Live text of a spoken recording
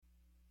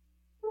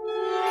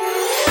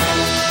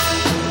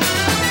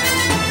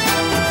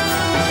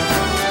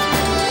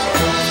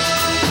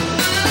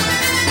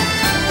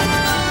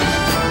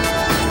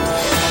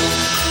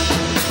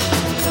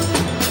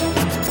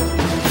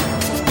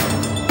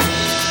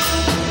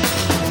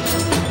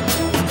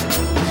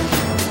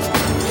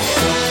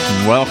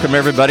Welcome,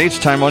 everybody. It's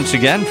time once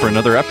again for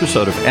another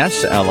episode of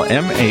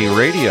SLMA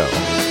Radio.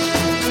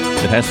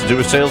 It has to do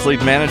with sales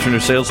lead management or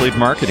sales lead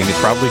marketing. It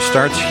probably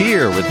starts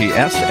here with the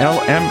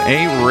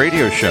SLMA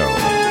Radio Show.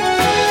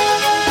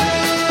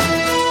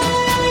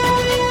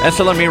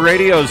 SLMA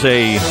Radio is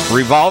a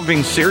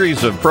revolving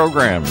series of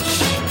programs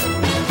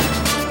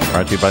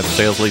brought to you by the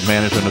Sales Lead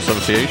Management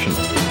Association.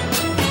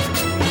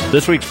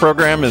 This week's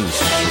program is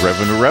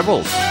Revenue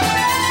Rebels,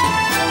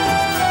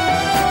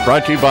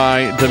 brought to you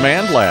by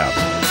Demand Lab.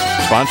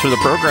 Sponsor the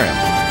program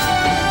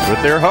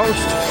with their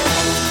host,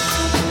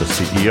 the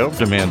CEO of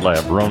Demand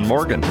Lab, Roan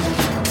Morgan.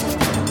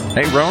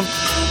 Hey, Roan.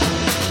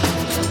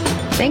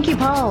 Thank you,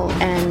 Paul,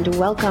 and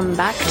welcome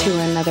back to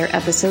another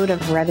episode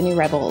of Revenue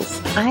Rebels.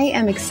 I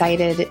am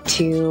excited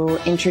to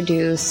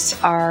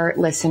introduce our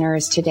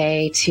listeners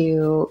today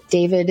to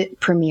David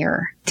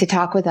Premier to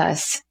talk with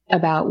us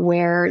about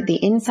where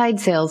the inside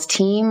sales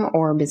team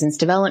or business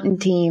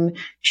development team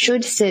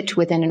should sit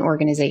within an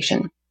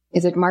organization.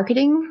 Is it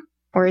marketing?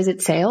 Or is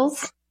it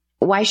sales?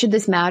 Why should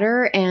this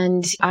matter?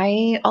 And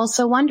I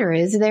also wonder,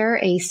 is there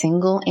a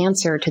single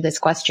answer to this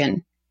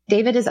question?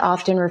 David is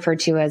often referred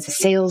to as a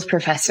sales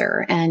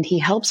professor, and he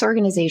helps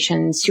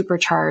organizations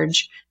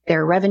supercharge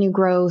their revenue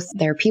growth,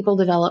 their people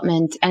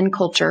development, and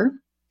culture.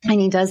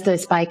 And he does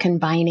this by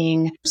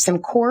combining some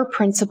core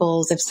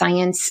principles of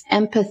science,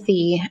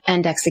 empathy,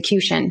 and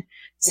execution.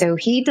 So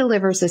he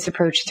delivers this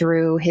approach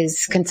through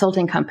his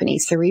consulting company,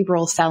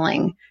 Cerebral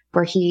Selling,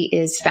 where he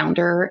is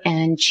founder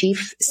and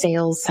chief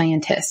sales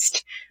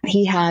scientist.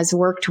 He has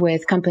worked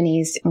with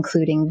companies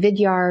including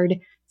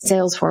Vidyard,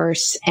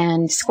 Salesforce,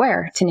 and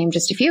Square, to name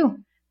just a few.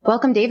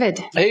 Welcome,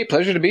 David. Hey,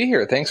 pleasure to be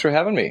here. Thanks for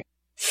having me.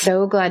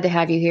 So glad to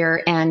have you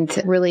here and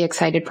really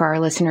excited for our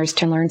listeners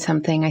to learn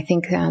something. I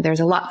think there's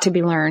a lot to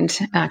be learned,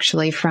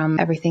 actually, from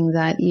everything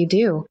that you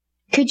do.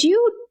 Could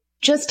you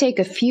just take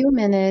a few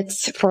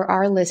minutes for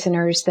our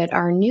listeners that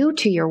are new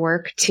to your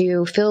work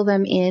to fill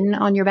them in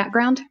on your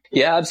background?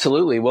 Yeah,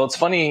 absolutely. Well, it's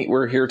funny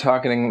we're here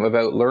talking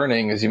about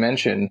learning, as you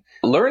mentioned.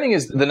 Learning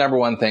is the number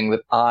one thing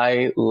that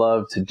I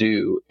love to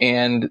do.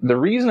 And the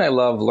reason I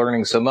love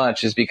learning so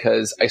much is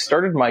because I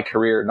started my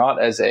career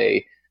not as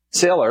a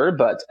sailor,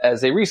 but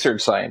as a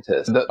research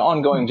scientist. The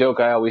ongoing joke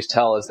I always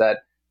tell is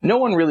that no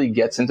one really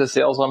gets into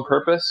sales on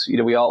purpose. You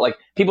know, we all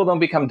people don't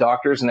become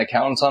doctors and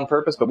accountants on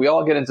purpose, but we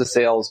all get into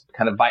sales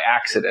kind of by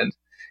accident.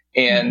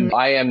 And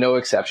I am no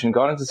exception.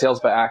 Got into sales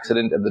by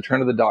accident at the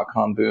turn of the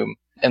dot-com boom.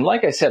 And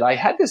like I said, I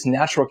had this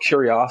natural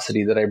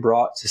curiosity that I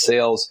brought to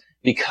sales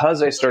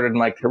because I started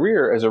my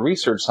career as a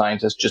research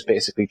scientist, just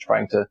basically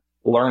trying to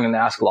learn and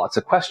ask lots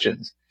of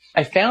questions.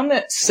 I found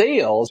that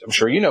sales, I'm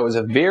sure you know, is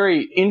a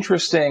very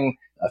interesting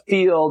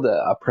field,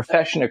 a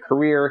profession, a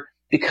career,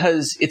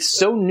 because it's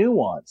so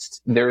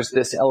nuanced. There's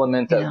this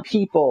element of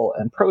people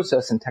and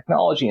process and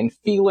technology and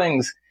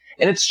feelings.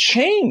 And it's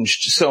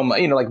changed so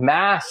much. You know, like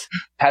math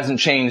hasn't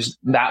changed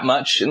that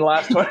much in the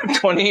last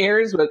 20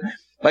 years, but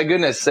my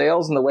goodness,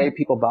 sales and the way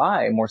people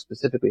buy more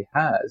specifically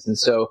has. And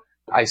so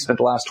I spent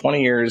the last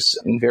 20 years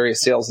in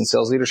various sales and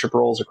sales leadership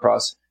roles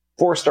across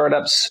 4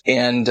 startups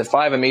and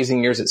 5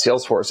 amazing years at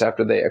Salesforce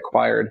after they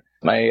acquired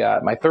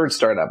my third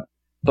startup.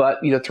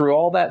 But, you know, through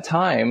all that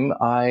time,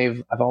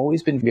 I've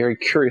always been very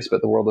curious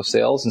about the world of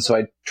sales. And so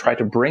I try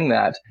to bring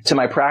that to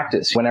my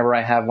practice whenever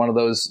I have one of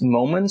those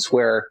moments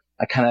where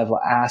I kind of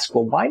ask,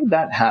 well, why did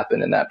that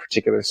happen in that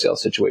particular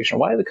sales situation?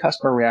 Why did the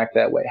customer react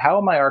that way? How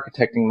am I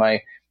architecting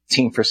my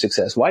team for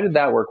success? Why did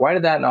that work? Why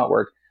did that not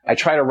work? I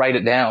try to write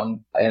it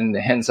down. And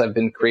hence I've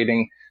been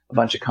creating a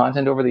bunch of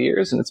content over the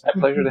years. And it's my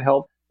pleasure to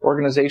help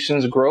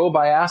organizations grow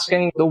by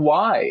asking the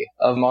why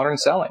of modern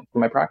selling for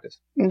my practice.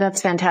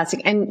 That's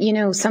fantastic. And, you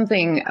know,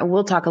 something,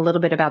 we'll talk a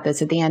little bit about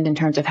this at the end in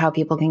terms of how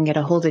people can get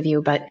a hold of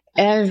you, but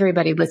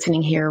everybody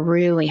listening here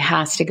really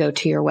has to go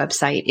to your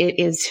website.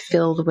 It is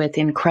filled with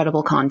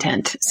incredible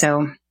content.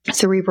 So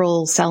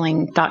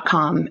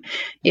cerebralselling.com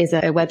is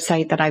a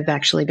website that I've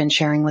actually been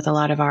sharing with a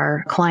lot of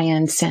our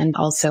clients and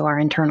also our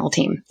internal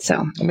team.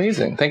 So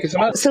amazing. Thank you so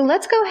much. So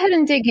let's go ahead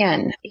and dig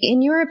in.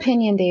 In your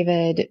opinion,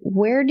 David,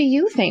 where do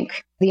you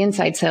think the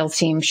inside sales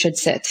team should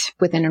sit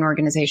within an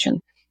organization?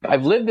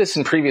 I've lived this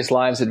in previous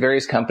lives at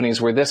various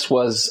companies where this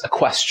was a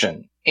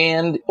question.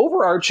 And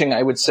overarching,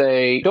 I would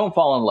say, don't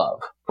fall in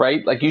love,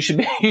 right? Like you should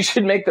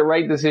make the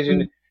right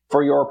decision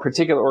for your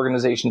particular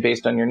organization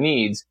based on your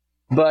needs.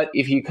 But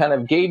if you kind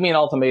of gave me an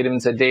ultimatum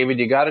and said, David,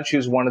 you got to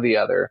choose one or the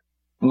other,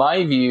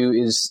 my view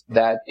is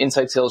that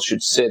inside sales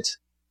should sit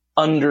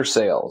under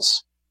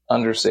sales.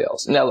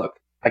 Now, look,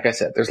 like I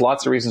said, there's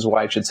lots of reasons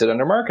why it should sit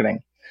under marketing.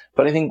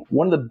 But I think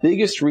one of the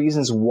biggest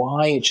reasons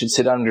why it should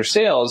sit under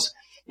sales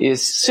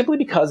is simply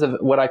because of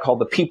what I call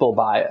the people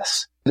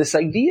bias. This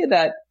idea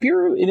that if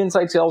you're an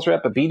inside sales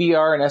rep, a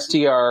BDR, an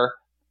SDR,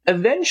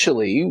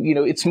 eventually, you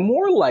know, it's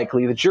more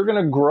likely that you're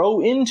going to grow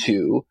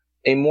into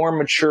a more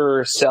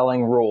mature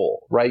selling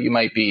role, right? You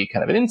might be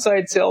kind of an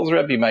inside sales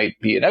rep. You might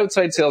be an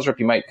outside sales rep.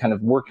 You might kind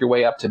of work your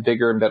way up to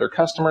bigger and better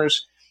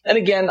customers. And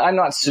again, I'm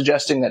not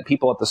suggesting that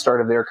people at the start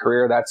of their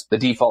career, that's the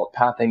default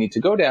path they need to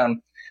go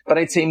down. But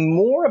I'd say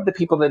more of the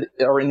people that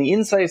are in the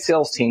inside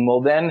sales team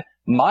will then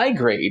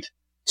migrate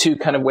to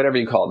kind of whatever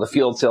you call it, the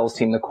field sales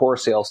team, the core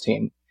sales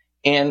team.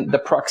 And the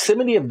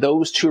proximity of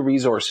those two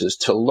resources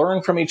to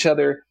learn from each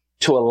other,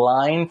 to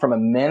align from a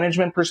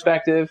management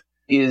perspective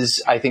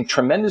is, I think,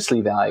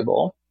 tremendously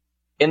valuable.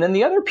 And then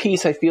the other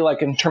piece I feel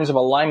like in terms of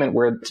alignment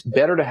where it's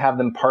better to have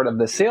them part of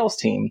the sales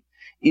team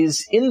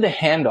is in the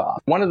handoff.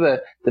 One of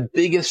the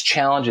biggest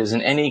challenges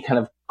in any kind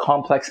of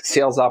complex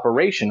sales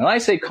operation, and I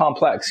say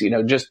complex,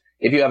 just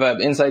if you have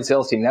an inside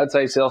sales team, an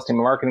outside sales team,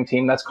 a marketing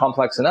team, that's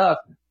complex enough,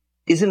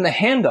 is in the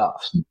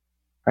handoffs,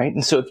 right?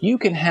 And so if you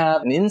can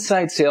have an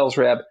inside sales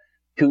rep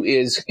who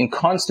is in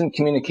constant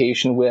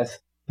communication with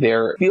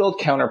their field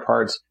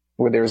counterparts,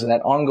 where there's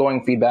that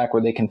ongoing feedback,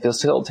 where they can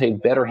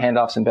facilitate better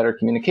handoffs and better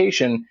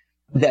communication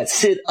that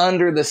sit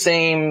under the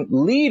same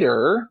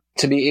leader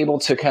to be able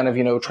to kind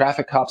of,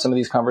 traffic cop some of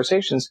these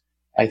conversations,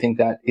 I think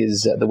that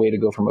is the way to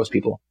go for most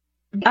people.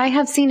 I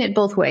have seen it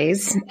both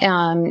ways,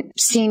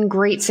 seen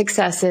great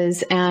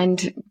successes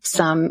and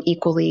some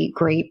equally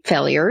great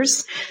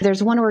failures.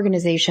 There's one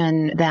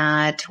organization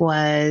that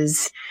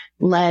was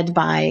led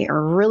by a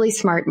really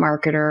smart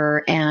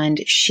marketer, and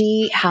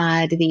she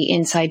had the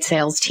inside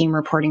sales team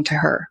reporting to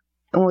her.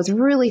 And what was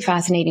really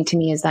fascinating to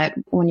me is that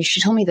when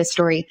she told me this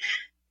story,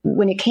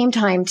 when it came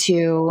time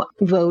to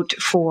vote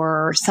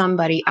for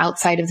somebody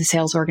outside of the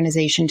sales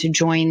organization to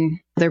join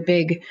their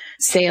big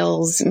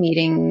sales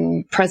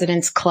meeting,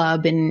 President's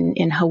Club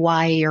in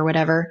Hawaii or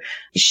whatever,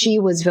 she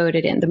was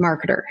voted in, the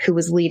marketer who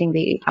was leading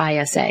the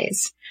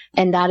ISAs.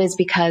 And that is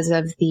because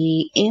of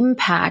the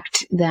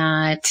impact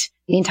that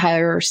the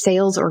entire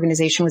sales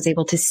organization was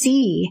able to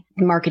see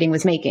marketing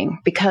was making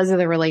because of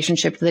the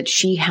relationship that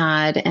she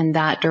had and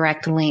that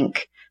direct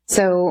link.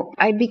 So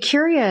I'd be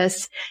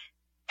curious,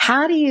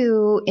 how do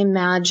you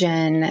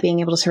imagine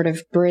being able to sort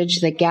of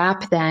bridge the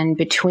gap then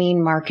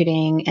between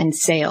marketing and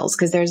sales?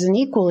 Because there's an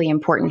equally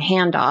important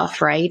handoff,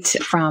 right,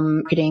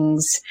 from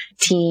marketing's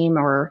team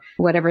or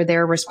whatever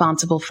they're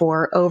responsible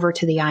for over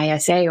to the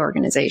ISA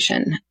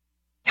organization.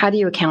 How do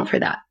you account for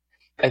that?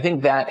 I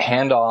think that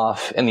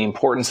handoff and the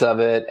importance of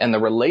it and the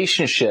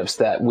relationships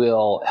that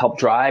will help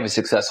drive a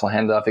successful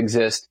handoff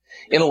exist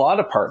in a lot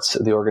of parts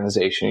of the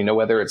organization,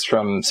 whether it's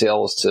from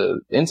sales to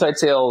inside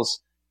sales,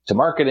 to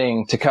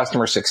marketing, to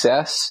customer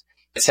success.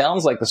 It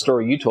sounds like the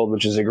story you told,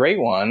 which is a great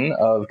one,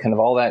 of kind of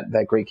all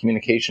that great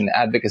communication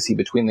advocacy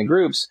between the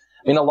groups.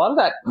 I mean, a lot of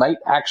that might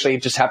actually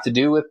just have to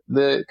do with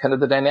the kind of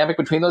the dynamic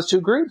between those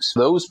two groups.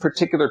 Those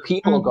particular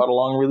people got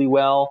along really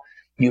well.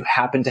 You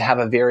happen to have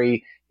a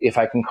very, if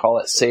I can call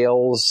it,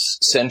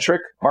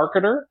 sales-centric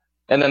marketer.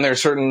 And then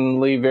there's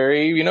certainly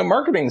very,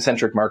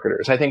 marketing-centric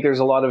marketers. I think there's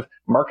a lot of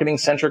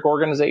marketing-centric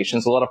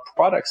organizations, a lot of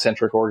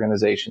product-centric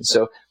organizations.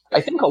 So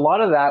I think a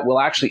lot of that will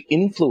actually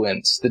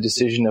influence the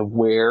decision of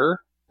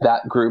where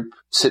that group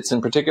sits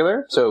in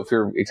particular. So if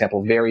you're, for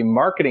example, very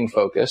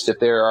marketing-focused, if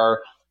there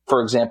are,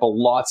 for example,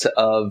 lots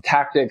of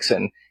tactics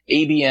and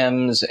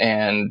ABMs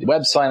and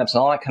web signups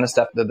and all that kind of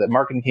stuff that the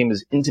marketing team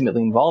is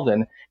intimately involved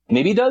in,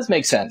 maybe it does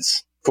make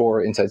sense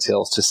for inside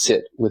sales to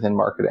sit within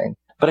marketing.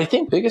 But I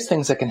think biggest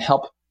things that can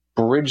help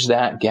bridge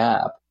that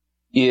gap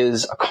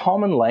is a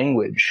common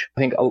language.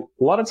 I think a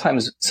lot of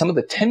times some of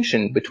the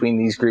tension between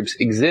these groups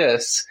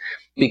exists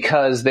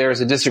because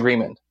there's a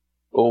disagreement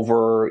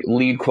over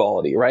lead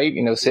quality, right?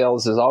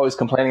 Sales is always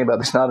complaining about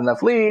there's not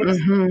enough leads.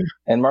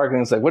 And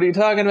marketing's like, what are you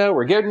talking about?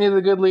 We're getting you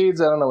the good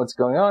leads. I don't know what's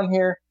going on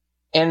here.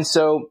 And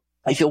so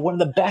I feel one of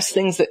the best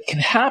things that can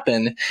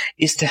happen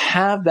is to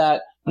have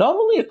that not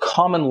only a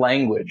common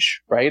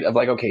language, right? Of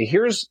like, okay,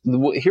 here's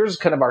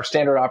kind of our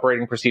standard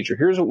operating procedure.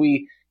 Here's what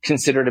we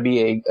consider to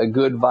be a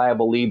good,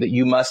 viable lead that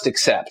you must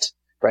accept,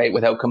 right?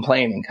 Without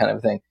complaining kind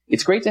of thing.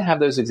 It's great to have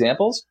those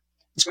examples.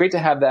 It's great to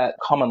have that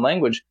common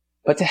language,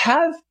 but to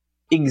have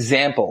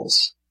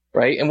examples,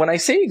 right? And when I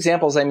say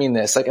examples, I mean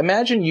this. Like,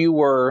 imagine you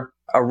were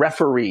a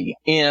referee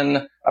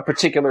in a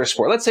particular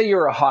sport. Let's say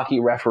you're a hockey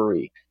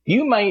referee.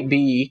 You might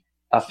be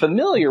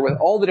familiar with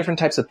all the different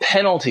types of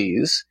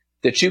penalties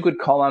that you could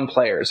call on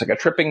players, like a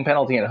tripping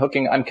penalty and a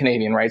hooking. I'm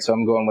Canadian, right? So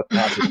I'm going with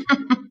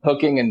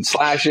hooking and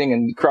slashing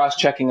and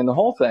cross-checking and the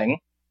whole thing.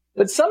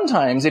 But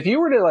sometimes if you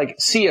were to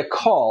see a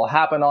call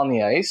happen on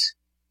the ice,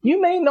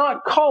 you may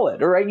not call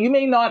it, right? You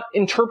may not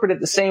interpret it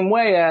the same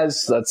way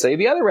as, let's say,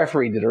 the other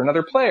referee did or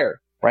another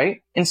player,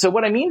 right? And so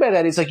what I mean by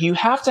that is you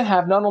have to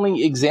have not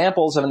only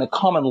examples of a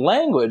common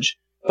language,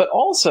 but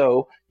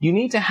also you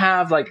need to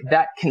have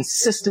that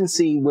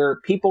consistency where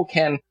people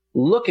can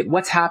look at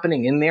what's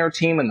happening in their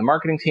team and the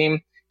marketing team,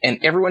 and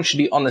everyone should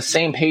be on the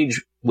same page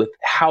with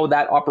how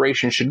that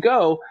operation should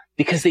go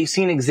because they've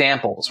seen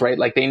examples, right?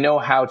 They know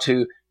how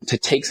to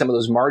take some of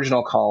those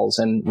marginal calls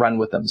and run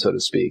with them, so to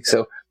speak.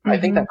 So I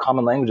think that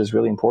common language is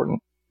really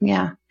important.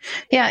 Yeah.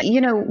 Yeah.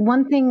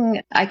 One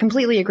thing, I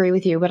completely agree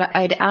with you, but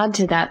I'd add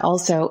to that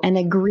also an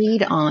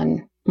agreed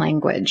on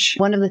language.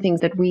 One of the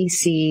things that we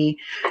see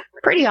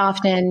pretty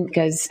often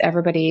because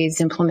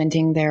everybody's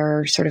implementing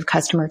their sort of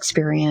customer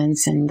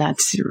experience, and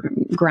that's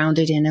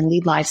grounded in a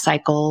lead life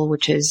cycle,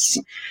 which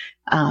is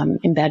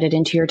embedded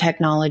into your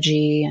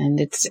technology, and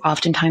it's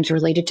oftentimes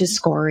related to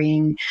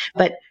scoring.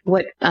 But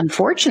what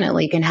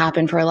unfortunately can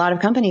happen for a lot of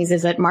companies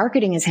is that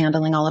marketing is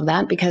handling all of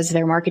that because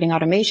their marketing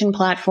automation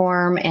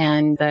platform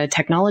and the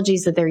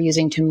technologies that they're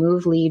using to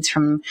move leads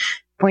from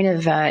point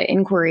of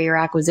inquiry or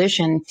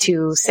acquisition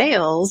to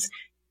sales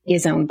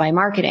is owned by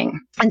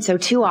marketing. And so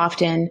too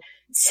often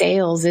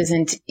sales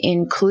isn't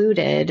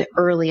included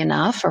early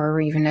enough, or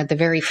even at the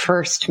very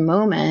first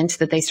moment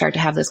that they start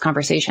to have those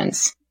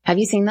conversations. Have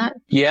you seen that?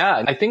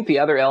 Yeah. I think the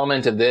other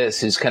element of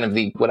this is kind of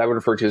what I would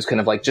refer to as kind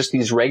of like just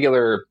these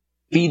regular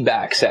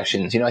feedback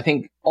sessions. I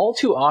think all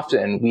too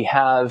often we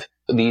have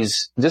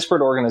these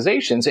disparate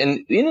organizations, and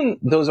in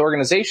those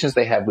organizations,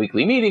 they have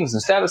weekly meetings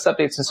and status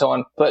updates and so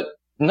on. But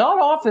not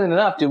often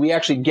enough do we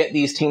actually get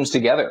these teams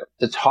together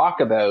to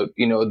talk about,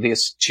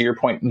 this, to your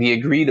point, the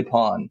agreed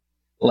upon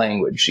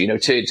language,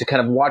 to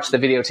kind of watch the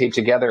videotape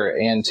together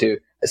and to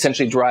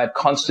essentially drive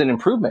constant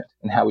improvement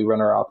in how we run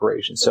our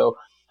operations. So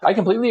I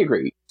completely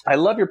agree. I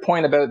love your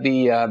point about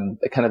the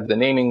kind of the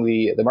naming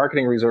the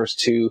marketing resource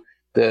to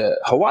the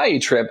Hawaii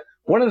trip.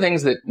 One of the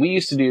things that we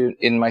used to do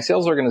in my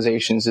sales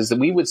organizations is that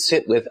we would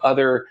sit with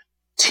other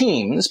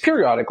teams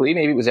periodically,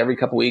 maybe it was every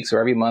couple of weeks or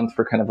every month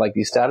for kind of like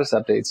these status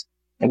updates.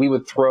 And we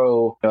would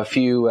throw a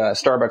few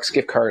Starbucks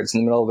gift cards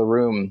in the middle of the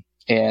room,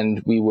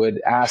 and we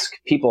would ask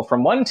people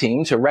from one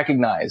team to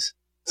recognize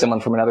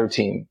someone from another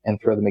team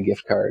and throw them a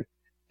gift card.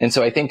 And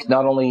so I think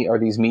not only are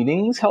these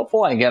meetings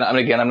helpful, I'm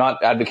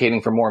not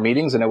advocating for more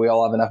meetings. I know we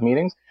all have enough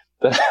meetings,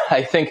 but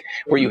I think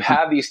where you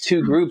have these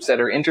two groups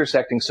that are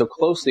intersecting so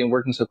closely and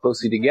working so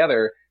closely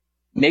together,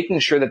 making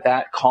sure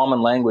that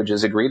common language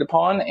is agreed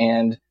upon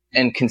and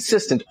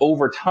consistent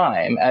over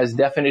time as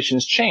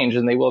definitions change,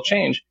 and they will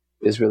change,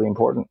 is really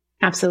important.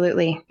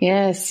 Absolutely.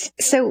 Yes.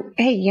 So,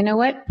 hey, you know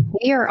what?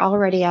 We are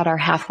already at our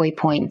halfway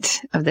point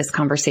of this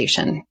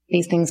conversation.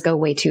 These things go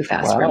way too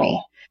fast for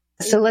me.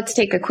 So let's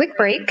take a quick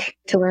break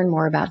to learn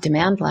more about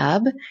Demand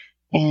Lab,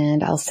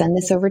 and I'll send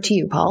this over to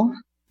you, Paul.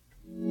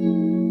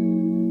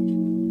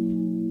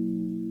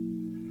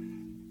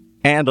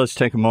 And let's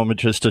take a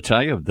moment just to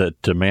tell you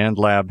that Demand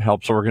Lab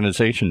helps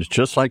organizations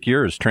just like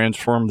yours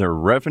transform their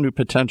revenue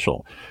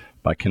potential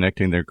by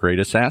connecting their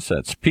greatest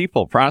assets,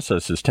 people,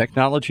 processes,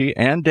 technology,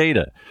 and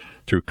data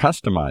through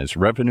customized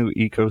revenue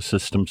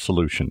ecosystem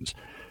solutions.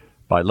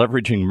 By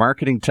leveraging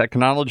marketing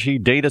technology,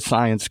 data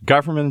science,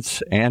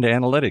 governance, and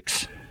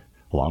analytics,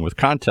 along with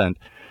content,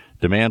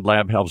 Demand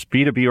Lab helps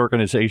B2B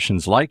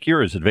organizations like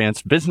yours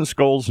advance business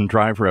goals and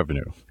drive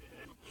revenue.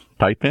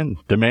 Type in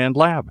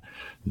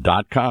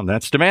demandlab.com.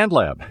 That's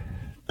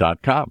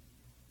demandlab.com.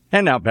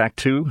 And now back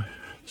to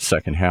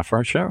second half of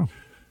our show.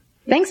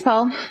 Thanks,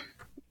 Paul.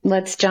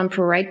 Let's jump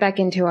right back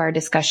into our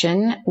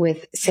discussion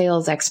with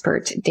sales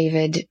expert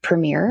David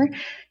Premier,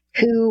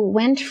 who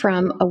went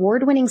from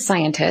award-winning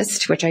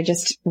scientist, which I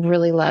just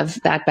really love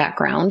that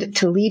background,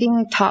 to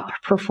leading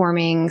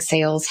top-performing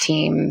sales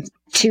teams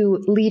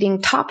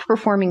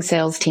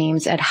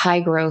at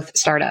high-growth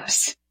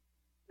startups.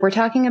 We're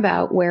talking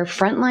about where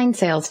frontline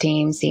sales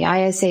teams, the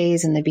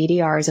ISAs and the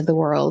BDRs of the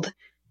world,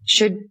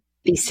 should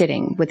be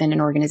sitting within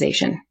an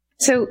organization.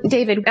 So,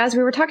 David, as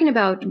we were talking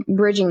about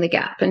bridging the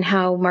gap and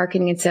how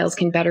marketing and sales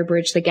can better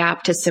bridge the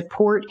gap to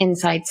support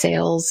inside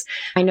sales,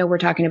 I know we're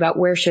talking about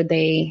where should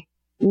they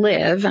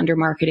live under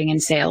marketing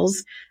and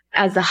sales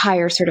as the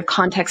higher sort of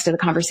context of the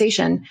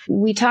conversation.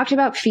 We talked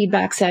about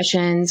feedback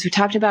sessions. We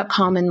talked about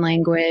common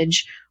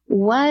language.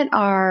 What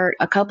are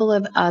a couple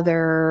of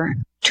other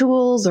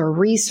tools or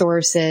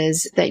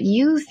resources that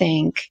you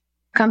think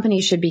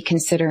companies should be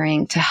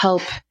considering to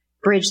help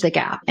bridge the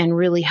gap and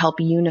really help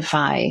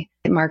unify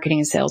marketing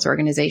and sales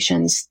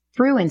organizations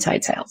through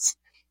inside sales?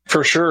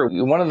 For sure.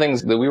 One of the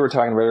things that we were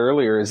talking about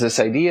earlier is this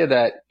idea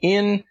that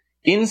in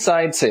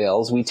inside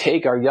sales, we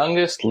take our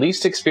youngest,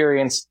 least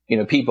experienced,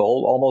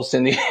 people almost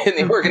in the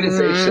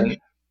organization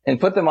and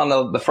put them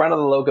on the front of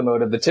the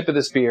locomotive, the tip of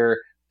the spear,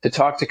 to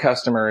talk to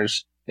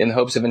customers in the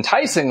hopes of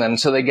enticing them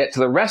so they get to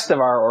the rest of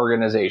our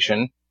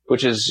organization,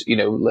 which is,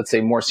 let's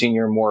say more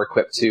senior, more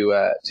equipped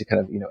to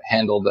kind of,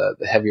 handle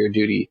the heavier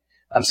duty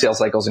sales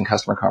cycles and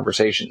customer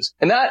conversations.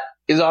 And that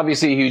is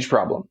obviously a huge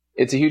problem.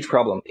 It's a huge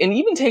problem. And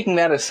even taking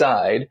that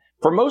aside,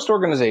 for most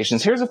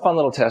organizations, here's a fun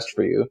little test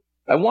for you.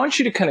 I want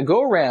you to kind of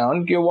go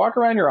around, walk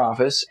around your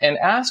office and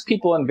ask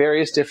people in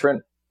various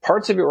different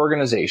parts of your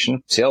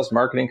organization, sales,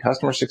 marketing,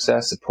 customer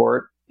success,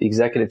 support, the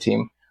executive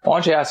team. I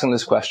want you to ask them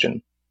this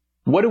question.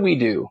 What do we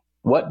do?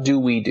 What do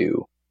we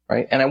do?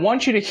 Right? And I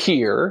want you to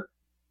hear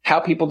how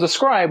people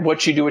describe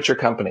what you do at your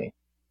company.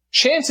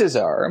 Chances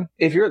are,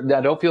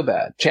 now don't feel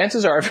bad.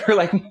 Chances are, if you're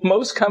like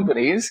most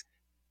companies,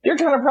 you're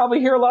going to probably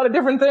hear a lot of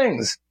different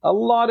things.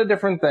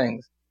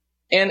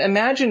 And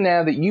imagine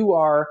now that you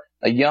are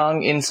a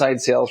young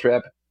inside sales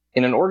rep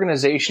in an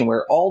organization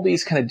where all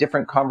these kind of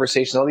different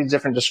conversations, all these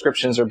different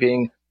descriptions are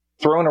being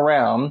thrown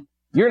around.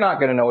 You're not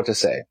going to know what to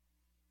say.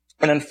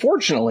 And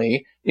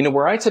unfortunately,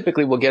 where I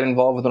typically will get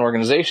involved with an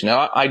organization,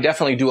 now I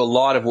definitely do a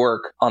lot of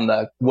work on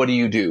the what do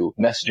you do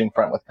messaging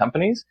front with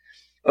companies.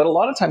 But a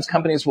lot of times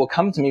companies will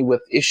come to me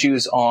with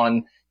issues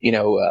on,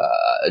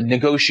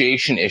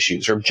 negotiation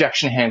issues or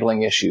objection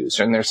handling issues.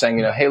 And they're saying,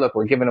 hey, look,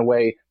 we're giving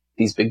away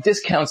these big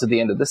discounts at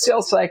the end of the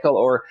sales cycle,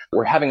 or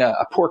we're having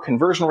a poor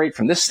conversion rate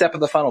from this step of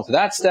the funnel to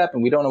that step,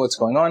 and we don't know what's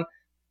going on.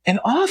 And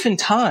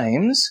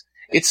oftentimes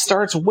it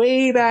starts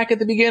way back at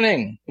the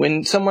beginning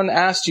when someone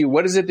asked you,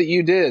 what is it that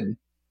you did?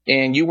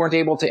 And you weren't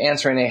able to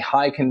answer in a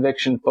high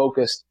conviction,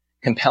 focused,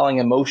 compelling,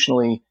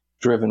 emotionally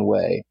driven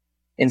way.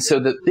 And so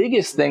the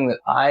biggest thing that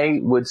I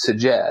would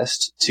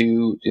suggest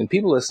to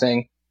people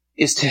listening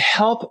is to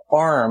help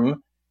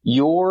arm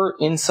your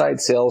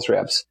inside sales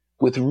reps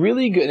with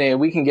really good, and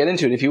we can get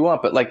into it if you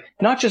want, but like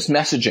not just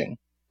messaging,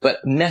 but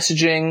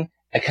messaging,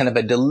 a kind of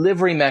a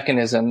delivery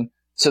mechanism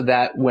so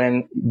that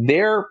when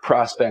their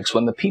prospects,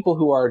 when the people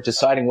who are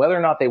deciding whether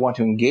or not they want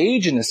to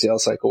engage in the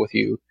sales cycle with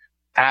you,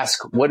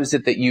 ask, what is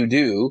it that you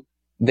do?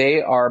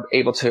 They are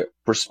able to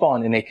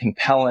respond in a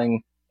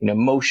compelling,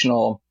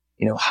 emotional,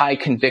 high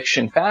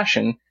conviction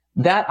fashion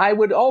that I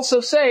would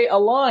also say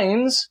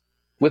aligns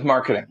with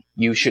marketing.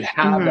 You should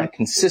have that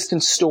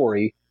consistent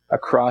story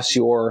across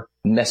your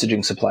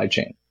messaging supply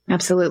chain.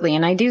 Absolutely.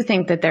 And I do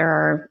think that there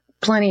are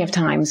plenty of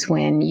times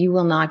when you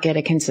will not get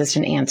a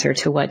consistent answer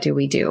to what do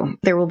we do.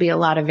 There will be a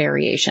lot of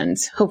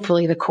variations.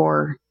 Hopefully the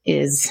core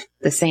is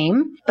the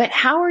same. But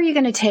how are you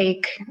going to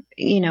take,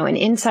 an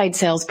inside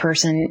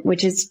salesperson,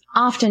 which is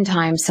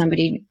oftentimes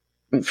somebody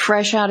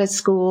fresh out of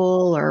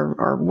school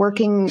or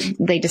working,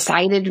 they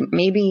decided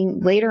maybe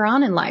later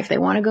on in life they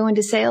want to go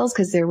into sales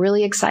because they're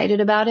really excited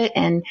about it.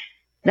 And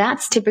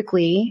that's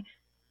typically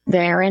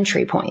their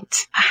entry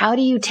point. How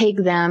do you take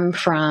them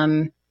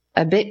from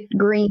a bit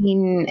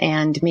green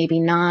and maybe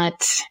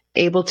not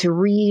able to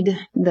read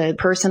the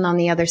person on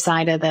the other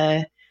side of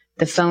the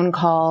phone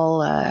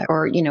call,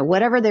 or,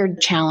 whatever they're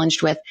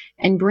challenged with,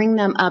 and bring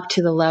them up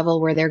to the level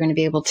where they're going to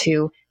be able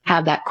to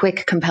have that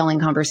quick, compelling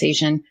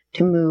conversation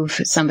to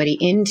move somebody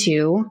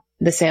into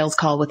the sales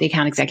call with the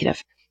account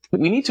executive?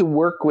 We need to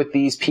work with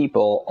these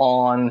people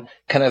on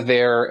kind of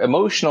their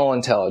emotional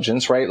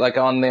intelligence, right? Like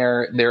on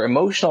their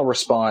emotional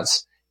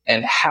response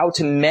and how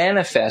to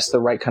manifest the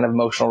right kind of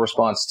emotional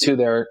response to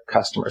their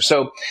customers.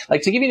 So,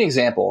 like, to give you an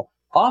example,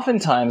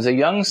 oftentimes a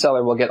young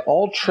seller will get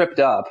all tripped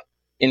up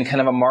in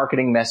kind of a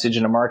marketing message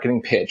and a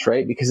marketing pitch,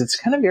 right? Because it's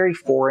kind of very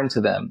foreign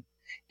to them.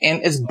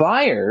 And as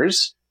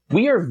buyers,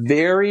 we are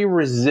very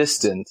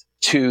resistant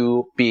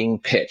to being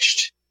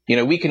pitched.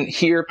 We can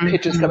hear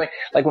pitches coming.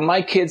 Like when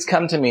my kids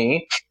come to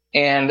me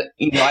and,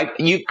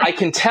 I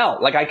can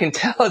tell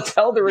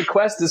the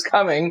request is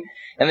coming,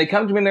 and they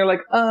come to me and they're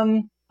like,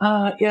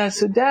 yeah,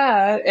 so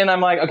dad, and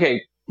I'm like,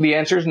 okay, the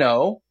answer is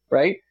no,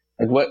 right?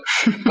 Like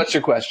what's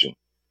your question?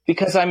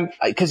 Because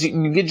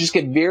you just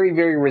get very,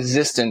 very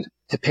resistant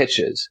to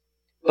pitches.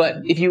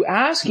 But if you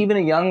ask even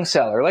a young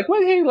seller, like,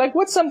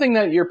 what's something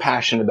that you're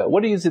passionate about?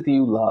 What is it that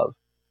you love?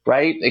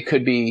 Right? It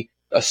could be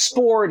a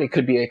sport. It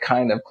could be a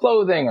kind of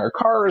clothing or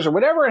cars or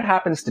whatever it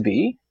happens to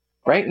be,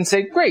 right? And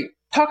say, great,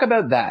 talk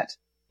about that.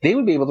 They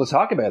would be able to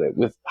talk about it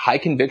with high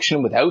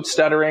conviction, without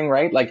stuttering,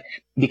 right? Like,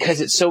 because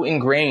it's so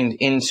ingrained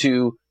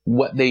into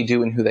what they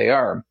do and who they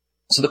are.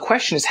 So the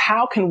question is,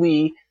 how can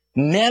we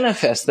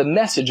manifest the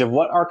message of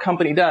what our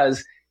company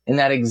does in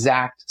that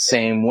exact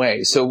same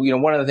way? So,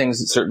 one of the things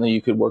that certainly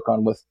you could work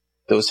on with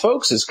those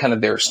folks is kind of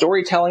their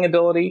storytelling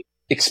ability,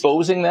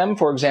 exposing them.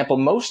 For example,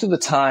 most of the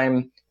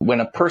time when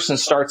a person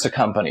starts a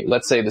company,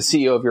 let's say the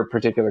CEO of your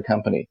particular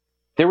company,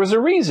 there was a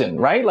reason,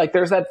 right? Like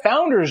there's that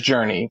founder's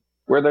journey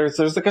where there's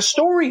like a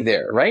story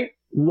there, right?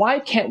 Why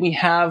can't we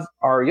have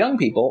our young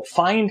people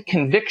find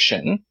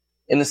conviction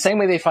in the same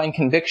way they find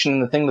conviction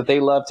in the thing that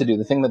they love to do,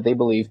 the thing that they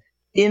believe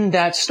in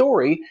that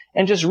story,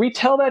 and just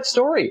retell that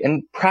story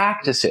and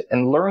practice it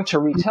and learn to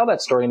retell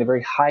that story in a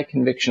very high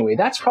conviction way?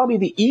 That's probably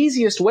the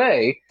easiest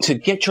way to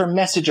get your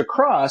message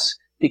across,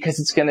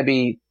 because it's going to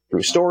be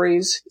through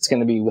stories. It's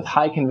going to be with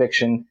high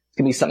conviction. It's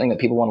going to be something that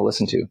people want to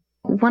listen to.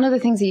 One of the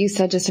things that you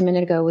said just a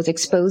minute ago was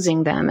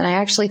exposing them. And I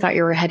actually thought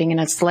you were heading in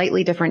a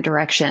slightly different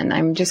direction.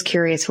 I'm just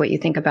curious what you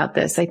think about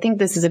this. I think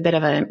this is a bit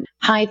of a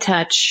high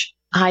touch,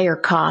 higher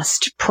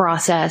cost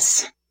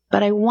process.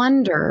 But I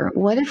wonder,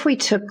 what if we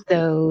took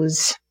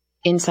those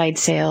inside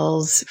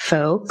sales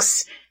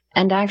folks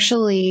and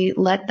actually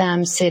let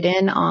them sit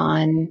in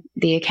on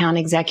the account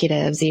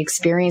executives, the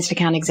experienced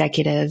account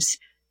executives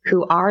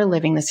who are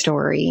living the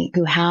story,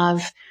 who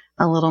have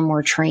a little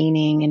more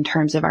training in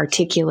terms of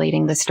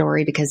articulating the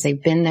story because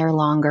they've been there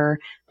longer,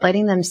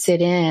 letting them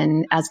sit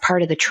in as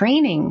part of the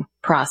training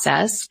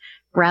process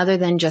rather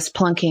than just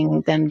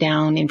plunking them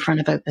down in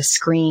front of a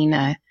screen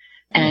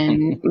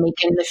and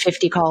making the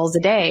 50 calls a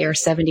day or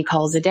 70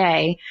 calls a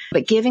day,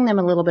 but giving them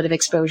a little bit of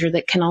exposure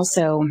that can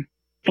also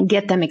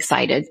get them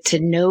excited to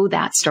know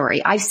that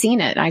story. I've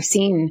seen it. I've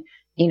seen,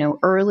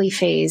 early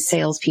phase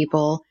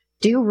salespeople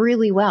do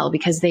really well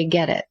because they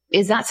get it.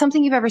 Is that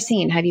something you've ever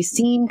seen? Have you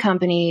seen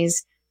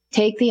companies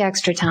take the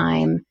extra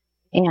time,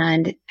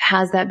 and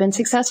has that been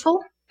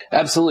successful?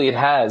 Absolutely, it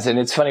has. And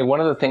it's funny, one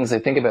of the things I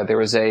think about, there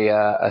was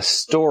a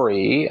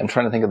story, I'm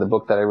trying to think of the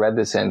book that I read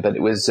this in, but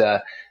it was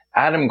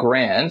Adam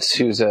Grant,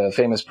 who's a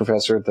famous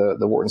professor at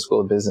the Wharton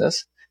School of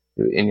Business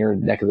in your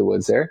neck of the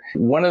woods there.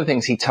 One of the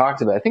things he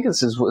talked about, I think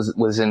this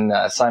was in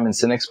Simon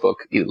Sinek's book,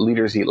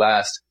 Leaders Eat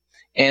Last,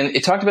 and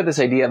it talked about this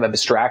idea of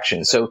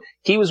abstraction. So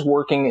he was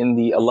working in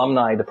the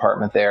alumni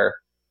department there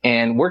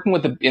and working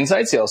with the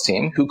inside sales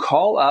team who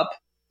call up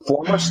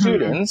former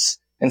students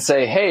and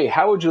say, hey,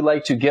 how would you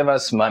like to give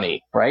us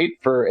money, right?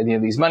 For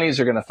these monies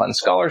are going to fund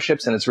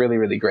scholarships, and it's really,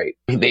 really great.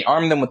 They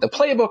arm them with the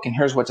playbook, and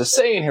here's what to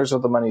say, and here's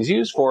what the money is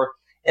used for.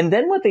 And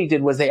then what they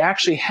did was they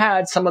actually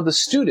had some of the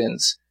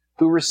students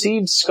who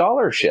received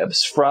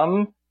scholarships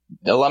from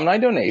alumni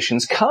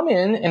donations come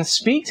in and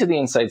speak to the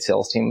inside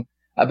sales team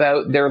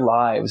about their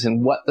lives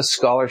and what the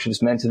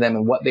scholarships meant to them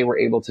and what they were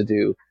able to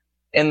do.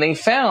 And they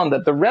found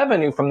that the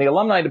revenue from the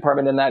alumni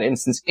department in that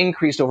instance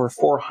increased over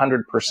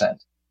 400%.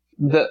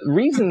 The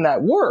reason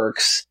that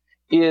works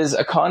is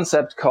a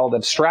concept called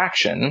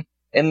abstraction.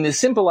 And the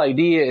simple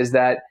idea is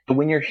that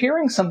when you're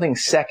hearing something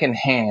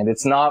secondhand,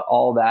 it's not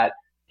all that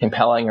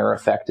compelling or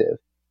effective.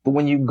 But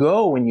when you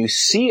go and you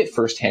see it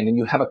firsthand and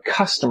you have a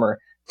customer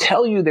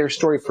tell you their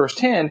story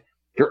firsthand,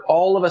 you're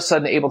all of a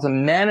sudden able to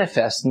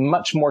manifest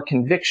much more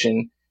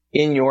conviction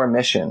in your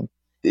mission.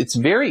 It's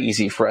very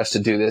easy for us to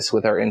do this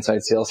with our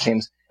inside sales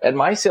teams. At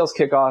my sales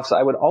kickoffs,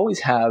 I would always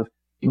have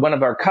one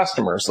of our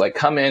customers like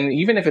come in,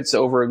 even if it's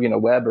over,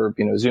 web or,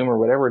 Zoom or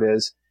whatever it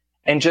is,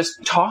 and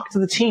just talk to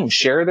the team,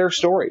 share their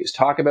stories,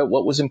 talk about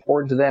what was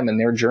important to them in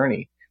their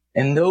journey.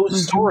 And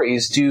those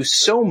stories do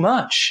so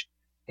much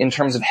in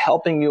terms of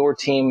helping your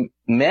team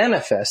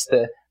manifest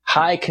the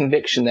high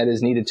conviction that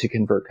is needed to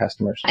convert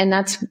customers. And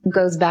that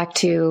goes back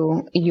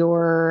to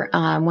your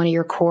one of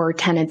your core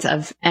tenets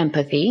of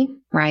empathy,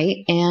 right?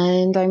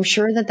 And I'm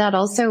sure that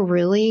also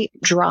really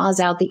draws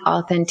out the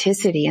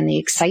authenticity and the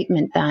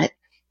excitement that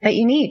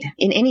you need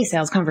in any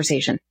sales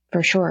conversation,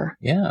 for sure.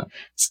 Yeah.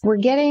 We're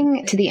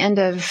getting to the end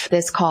of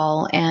this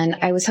call, and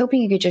I was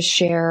hoping you could just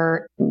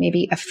share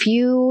maybe a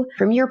few,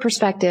 from your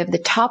perspective, the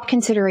top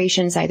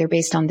considerations, either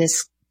based on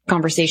this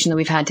conversation that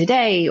we've had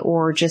today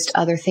or just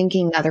other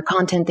thinking, other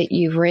content that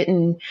you've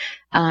written.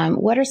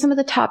 What are some of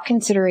the top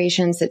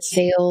considerations that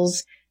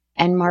sales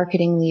and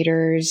marketing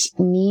leaders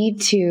need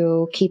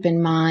to keep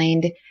in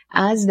mind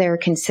as they're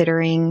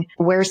considering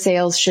where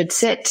sales should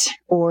sit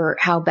or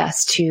how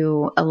best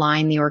to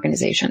align the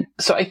organization?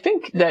 So I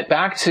think that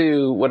back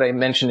to what I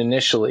mentioned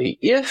initially,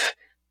 if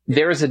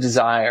there is a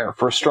desire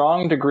for a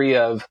strong degree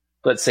of,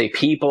 let's say,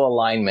 people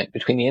alignment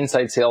between the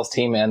inside sales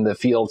team and the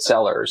field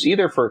sellers,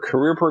 either for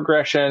career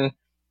progression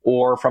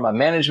or from a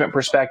management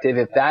perspective,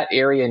 if that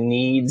area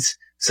needs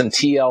some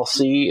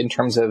TLC in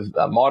terms of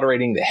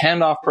moderating the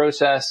handoff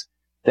process,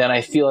 then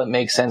I feel it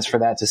makes sense for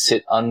that to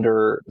sit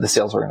under the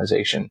sales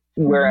organization.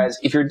 Whereas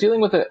if you're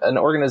dealing with an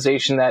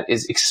organization that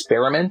is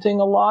experimenting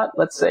a lot,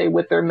 let's say,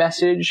 with their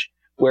message,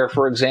 where,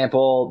 for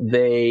example,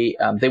 they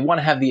want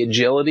to have the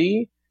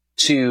agility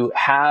to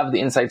have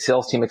the inside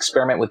sales team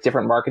experiment with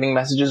different marketing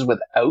messages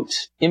without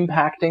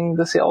impacting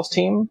the sales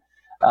team.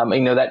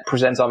 That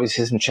presents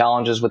obviously some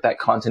challenges with that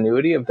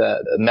continuity of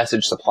the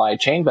message supply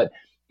chain, but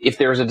if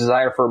there's a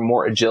desire for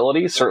more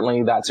agility,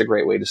 certainly that's a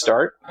great way to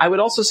start. I would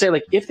also say,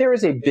 if there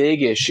is a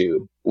big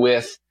issue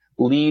with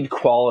lead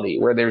quality,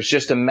 where there's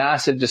just a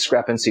massive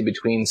discrepancy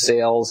between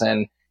sales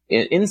and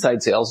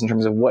inside sales in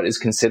terms of what is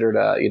considered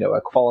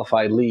a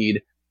qualified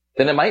lead,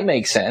 then it might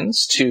make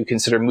sense to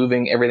consider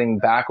moving everything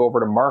back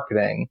over to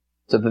marketing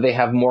so that they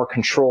have more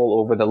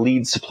control over the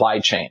lead supply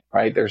chain,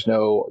 right? There's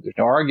no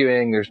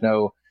arguing, there's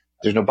no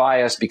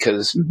bias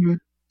because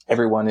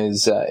everyone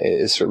is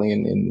certainly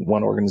in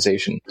one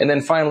organization. And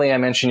then finally, I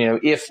mentioned,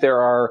 if there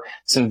are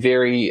some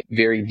very,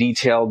 very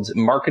detailed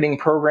marketing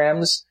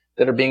programs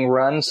that are being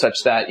run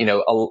such that,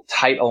 a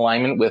tight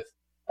alignment with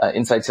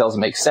inside sales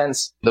makes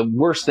sense. The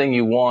worst thing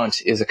you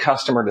want is a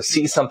customer to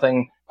see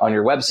something on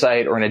your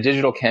website or in a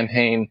digital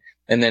campaign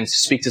and then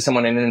speak to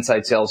someone in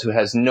inside sales who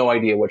has no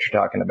idea what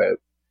you're talking about.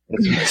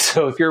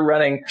 So if you're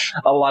running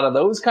a lot of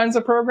those kinds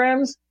of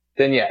programs,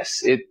 then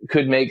yes, it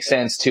could make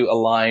sense to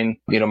align,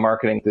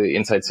 marketing to the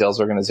inside sales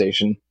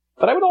organization.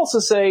 But I would also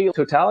say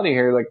totality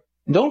here,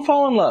 don't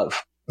fall in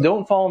love.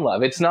 Don't fall in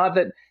love. It's not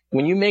that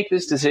when you make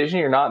this decision,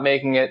 you're not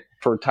making it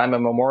for time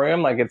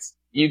immemorial.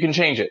 You can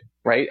change it,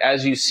 right?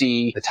 As you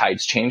see the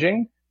tides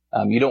changing.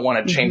 You don't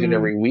want to change it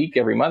every week,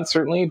 every month,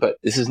 certainly, but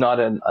this is not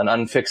an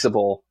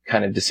unfixable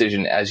kind of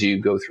decision as you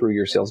go through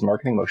your sales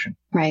marketing motion.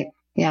 Right.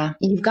 Yeah.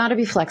 You've got to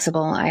be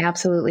flexible. I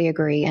absolutely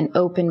agree, and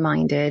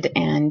open-minded,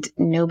 and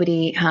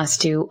nobody has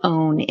to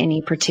own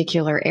any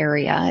particular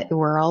area.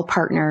 We're all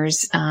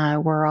partners.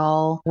 We're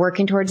all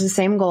working towards the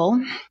same goal.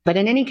 But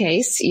in any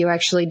case, you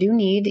actually do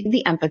need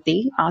the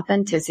empathy,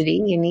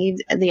 authenticity. You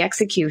need the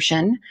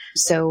execution.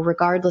 So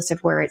regardless of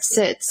where it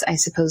sits, I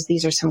suppose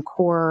these are some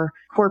core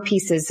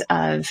pieces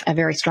of a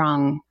very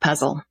strong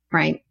puzzle,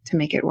 right? To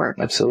make it work.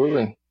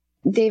 Absolutely.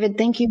 David,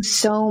 thank you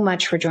so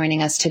much for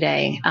joining us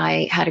today.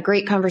 I had a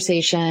great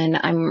conversation.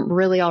 I'm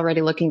really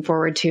already looking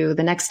forward to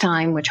the next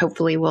time, which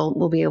hopefully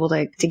we'll be able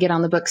to get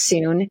on the book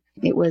soon.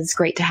 It was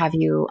great to have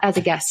you as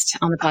a guest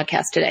on the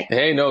podcast today.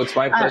 Hey, no, it's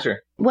my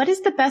pleasure. What is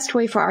the best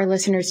way for our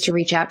listeners to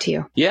reach out to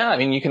you? Yeah, I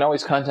mean, you can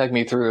always contact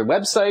me through the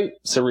website,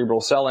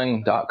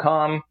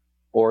 cerebralselling.com,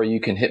 or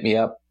you can hit me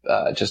up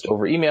just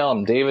over email.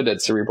 I'm David at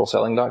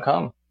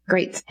cerebralselling.com.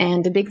 Great.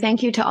 And a big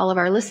thank you to all of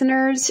our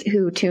listeners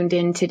who tuned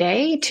in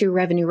today to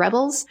Revenue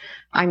Rebels.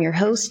 I'm your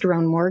host,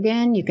 Roan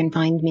Morgan. You can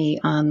find me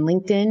on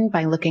LinkedIn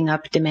by looking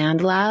up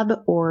Demand Lab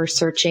or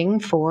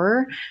searching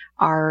for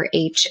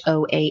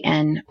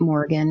RHOAN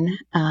Morgan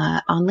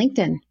on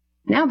LinkedIn.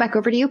 Now back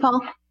over to you,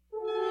 Paul.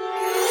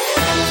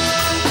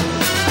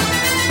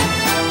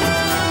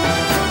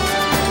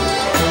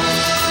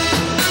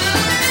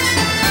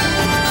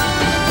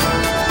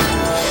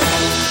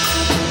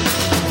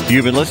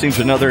 You've been listening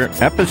to another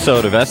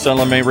episode of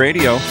SLMA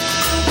Radio.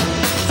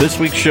 This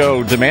week's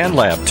show, Demand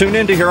Lab. Tune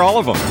in to hear all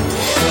of them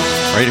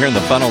right here in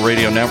the Funnel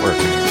Radio Network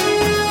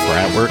for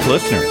at-work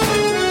listeners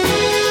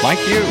like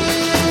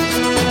you.